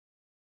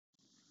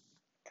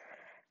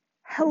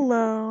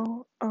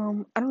Hello. I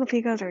don't know if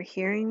you guys are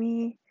hearing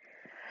me,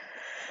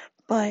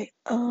 but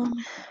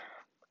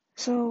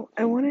so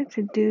I wanted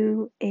to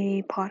do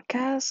a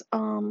podcast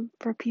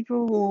for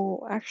people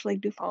who actually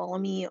do follow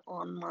me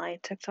on my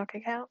TikTok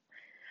account.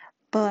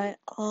 But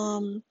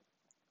well,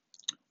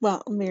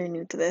 I'm very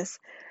new to this.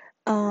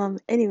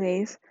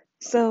 Anyways,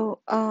 so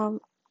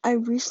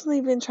I've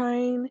recently been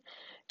trying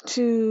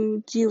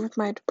to deal with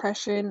my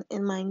depression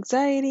and my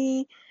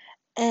anxiety.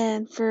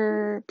 And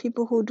for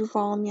people who do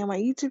follow me on my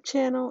YouTube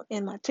channel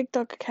and my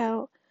TikTok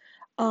account,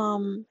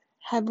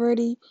 have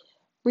already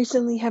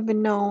recently have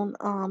been known,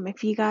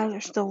 if you guys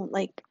are still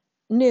like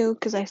new,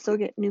 because I still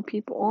get new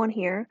people on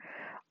here,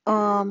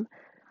 um,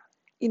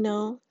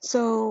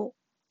 so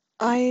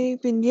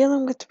I've been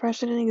dealing with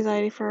depression and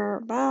anxiety for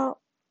about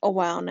a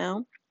while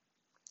now.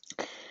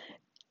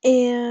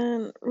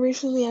 And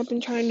recently I've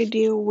been trying to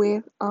deal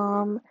with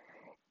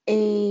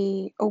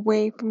a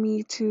way for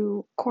me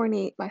to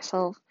coordinate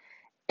myself.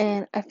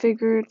 And I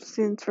figured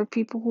since for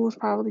people who's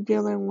probably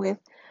dealing with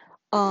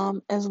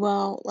as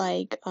well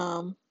like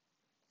a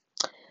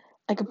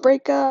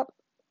breakup,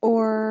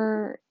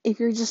 or if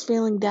you're just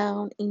feeling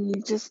down and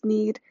you just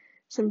need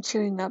some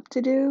cheering up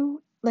to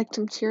do, like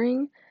some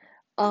cheering,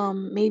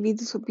 maybe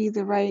this would be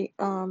the right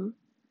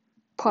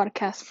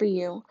podcast for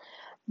you.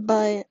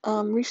 But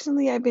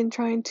recently I've been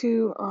trying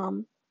to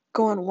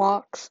go on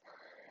walks,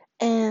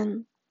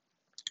 and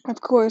of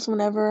course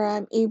whenever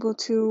I'm able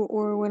to,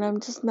 or when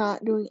I'm just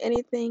not doing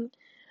anything,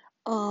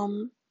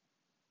 um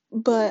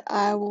but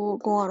I will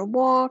go on a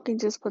walk and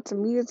just put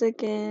some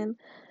music in.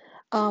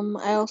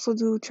 I also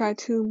do try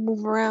to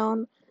move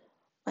around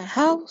my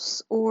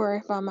house, or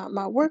if I'm at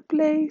my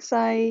workplace,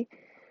 I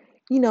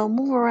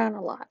move around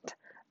a lot.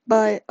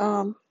 But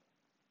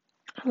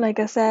like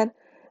I said,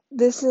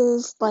 this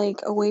is like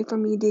a way for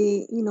me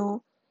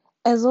to,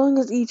 as long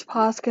as each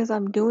podcast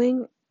I'm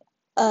doing,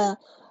 uh,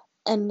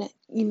 and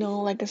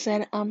like I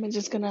said, I'm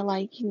just gonna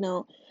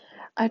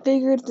I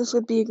figured this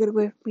would be a good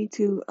way for me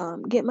to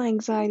get my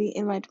anxiety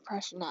and my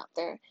depression out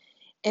there.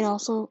 And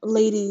also,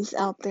 ladies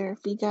out there,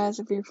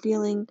 if you're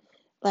feeling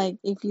like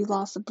if you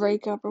lost a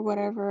breakup or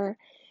whatever,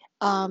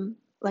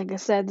 like I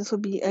said, this will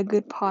be a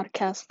good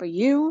podcast for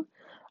you.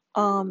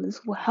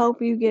 This will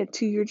help you get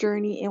to your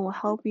journey and will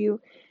help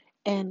you,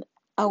 and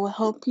I will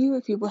help you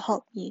if you will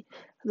help me.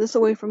 This is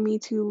a way for me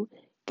to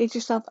get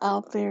yourself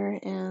out there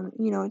and,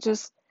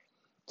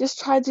 just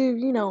try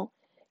to,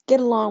 get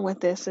along with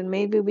this, and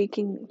maybe we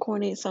can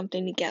coordinate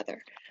something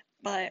together.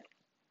 But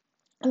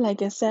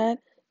like I said,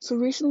 so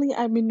recently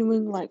I've been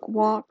doing like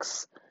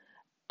walks,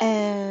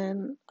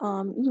 and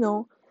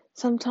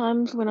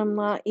sometimes when I'm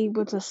not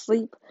able to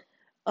sleep,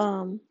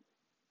 um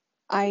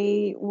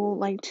I will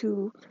like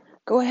to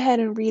go ahead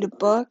and read a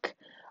book.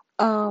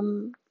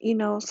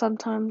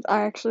 Sometimes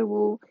I actually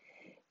will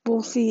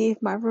see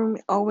if my room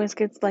always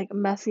gets like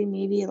messy,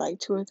 maybe like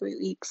 2 or 3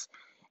 weeks,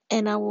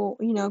 and I will,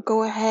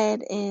 go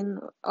ahead and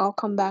I'll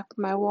come back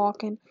from my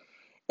walk, and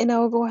I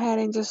will go ahead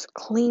and just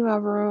clean my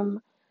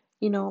room.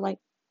 Like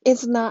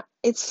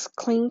it's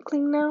clean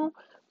now,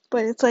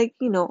 but it's like,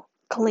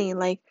 clean,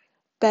 like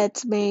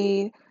bed's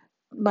made,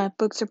 my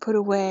books are put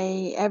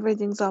away,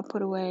 everything's all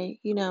put away.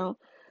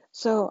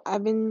 So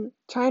I've been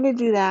trying to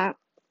do that,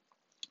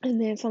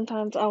 and then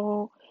sometimes I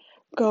will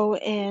go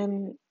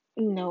and,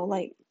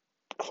 like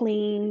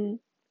clean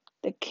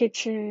the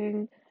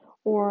kitchen,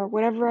 or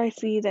whatever I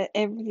see that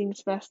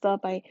everything's messed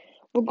up, I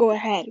will go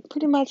ahead.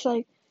 Pretty much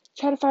like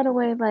try to find a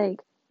way, like,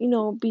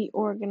 be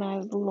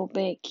organized a little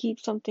bit, keep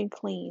something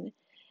clean.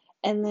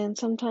 And then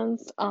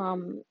sometimes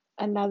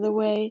another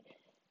way,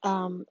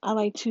 I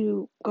like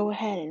to go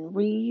ahead and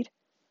read.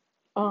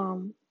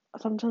 Um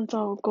Sometimes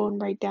I'll go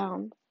and write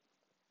down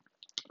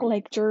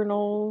like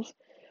journals,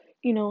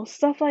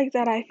 stuff like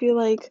that. I feel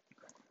like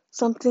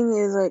something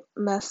is like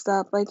messed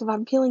up. Like if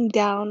I'm feeling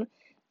down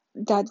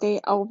that day,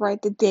 I'll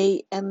write the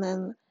date, and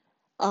then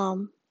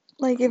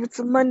like if it's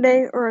a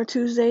Monday or a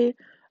Tuesday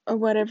or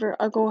whatever,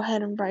 I'll go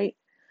ahead and write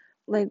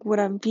like what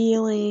I'm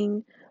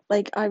feeling.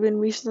 Like I've been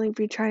recently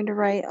be trying to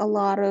write a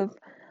lot of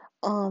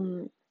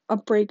um a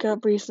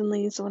breakup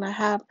recently. So when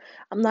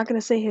I'm not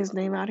gonna say his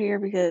name out here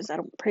because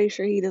I'm pretty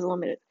sure he doesn't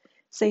want me to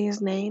say his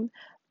name.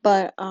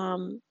 But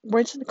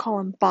we're just gonna call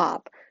him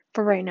Bob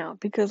for right now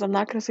because I'm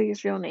not gonna say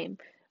his real name.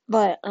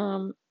 But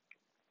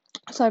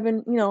so I've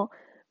been,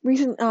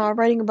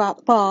 writing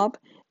about Bob,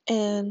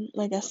 and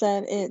like I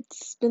said,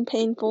 it's been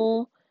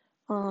painful.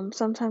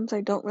 Sometimes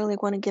I don't really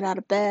want to get out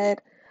of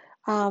bed.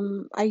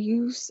 I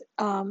use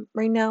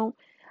right now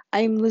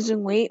I'm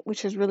losing weight,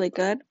 which is really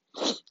good.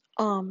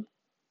 Um,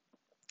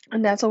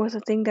 and that's always a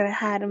thing that I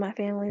had in my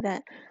family,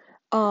 that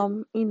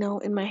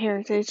in my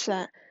heritage,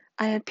 that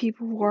I had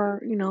people who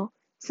were,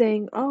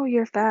 saying, "Oh,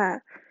 you're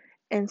fat,"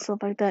 and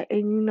stuff like that.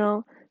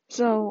 And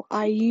so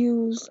I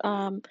use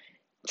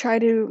try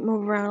to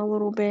move around a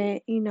little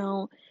bit,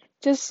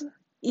 just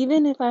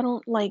even if I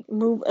don't like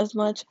move as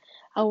much,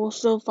 I will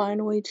still find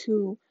a way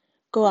to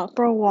go out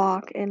for a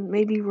walk and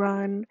maybe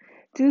run,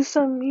 do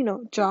some,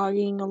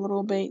 jogging a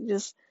little bit,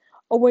 just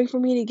a way for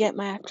me to get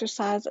my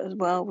exercise as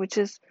well, which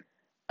is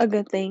a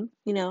good thing,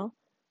 you know.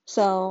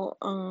 So,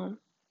 and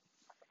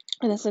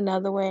that's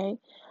another way.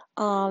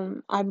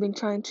 I've been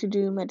trying to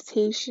do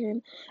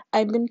meditation.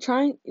 I've been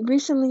trying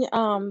recently,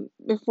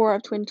 before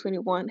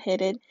 2021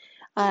 hit it,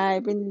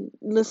 I've been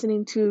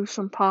listening to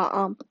some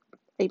a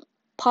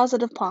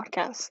positive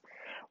podcasts,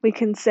 we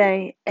can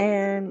say,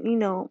 and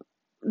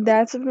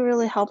that's been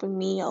really helping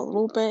me a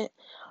little bit.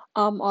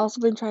 Also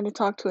been trying to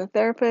talk to a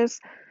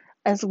therapist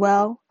as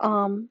well.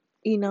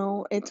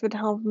 It's been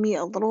helping me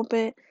a little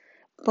bit,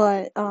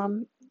 but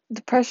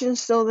depression's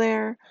still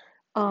there.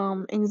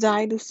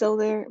 Anxiety's still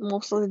there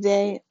most of the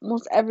day,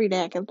 most every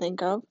day I can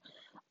think of.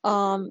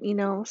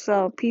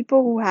 So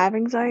people who have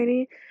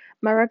anxiety,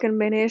 my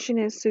recommendation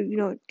is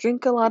to,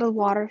 drink a lot of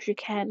water if you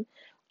can.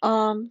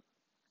 Um,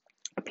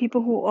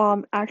 People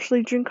who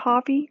actually drink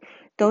coffee,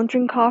 don't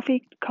drink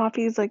coffee.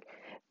 Coffee is like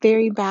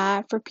very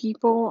bad for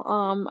people.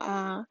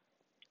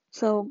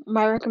 So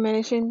my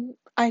recommendation,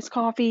 iced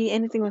coffee,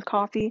 anything with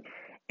coffee,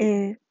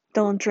 is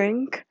don't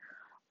drink.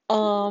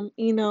 So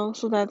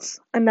that's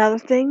another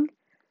thing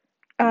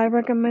I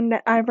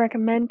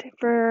recommend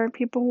for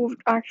people who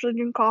actually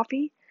drink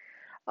coffee.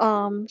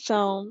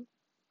 So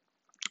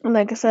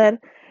like I said,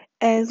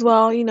 as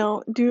well,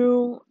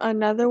 do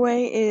another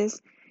way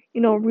is,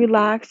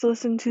 relax,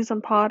 listen to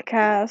some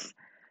podcasts.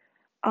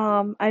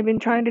 I've been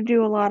trying to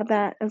do a lot of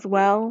that as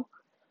well.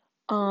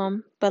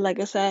 But like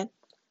I said,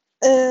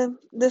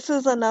 this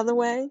is another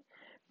way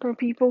for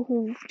people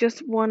who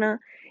just wanna,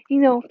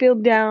 feel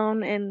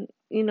down and,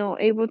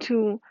 able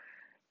to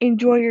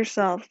enjoy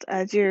yourself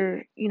as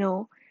you're,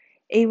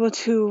 able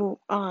to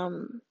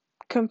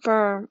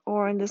confirm,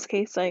 or in this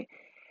case, like,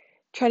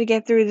 try to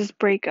get through this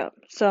breakup.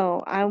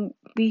 So I'll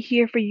be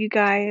here for you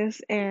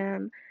guys,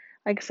 and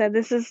like I said,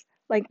 this is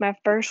like my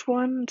first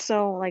one.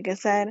 So like I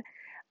said,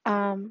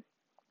 um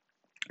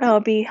I'll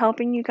be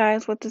helping you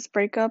guys with this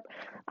breakup.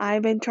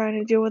 I've been trying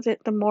to deal with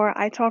it. The more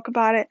I talk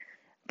about it,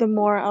 the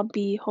more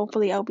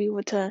hopefully I'll be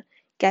able to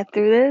get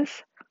through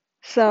this.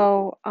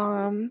 So,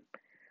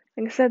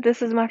 like I said,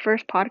 this is my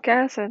first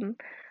podcast, and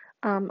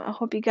I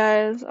hope you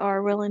guys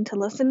are willing to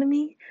listen to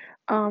me.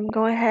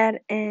 Go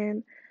ahead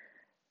and,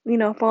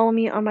 follow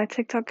me on my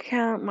TikTok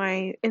account,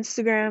 my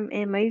Instagram,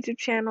 and my YouTube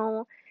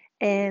channel,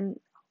 and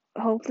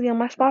hopefully on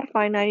my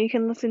Spotify. Now you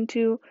can listen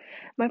to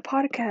my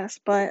podcast.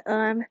 But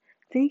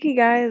thank you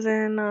guys,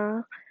 and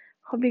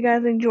hope you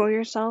guys enjoy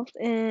yourselves,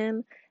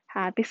 and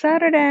happy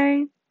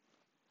Saturday.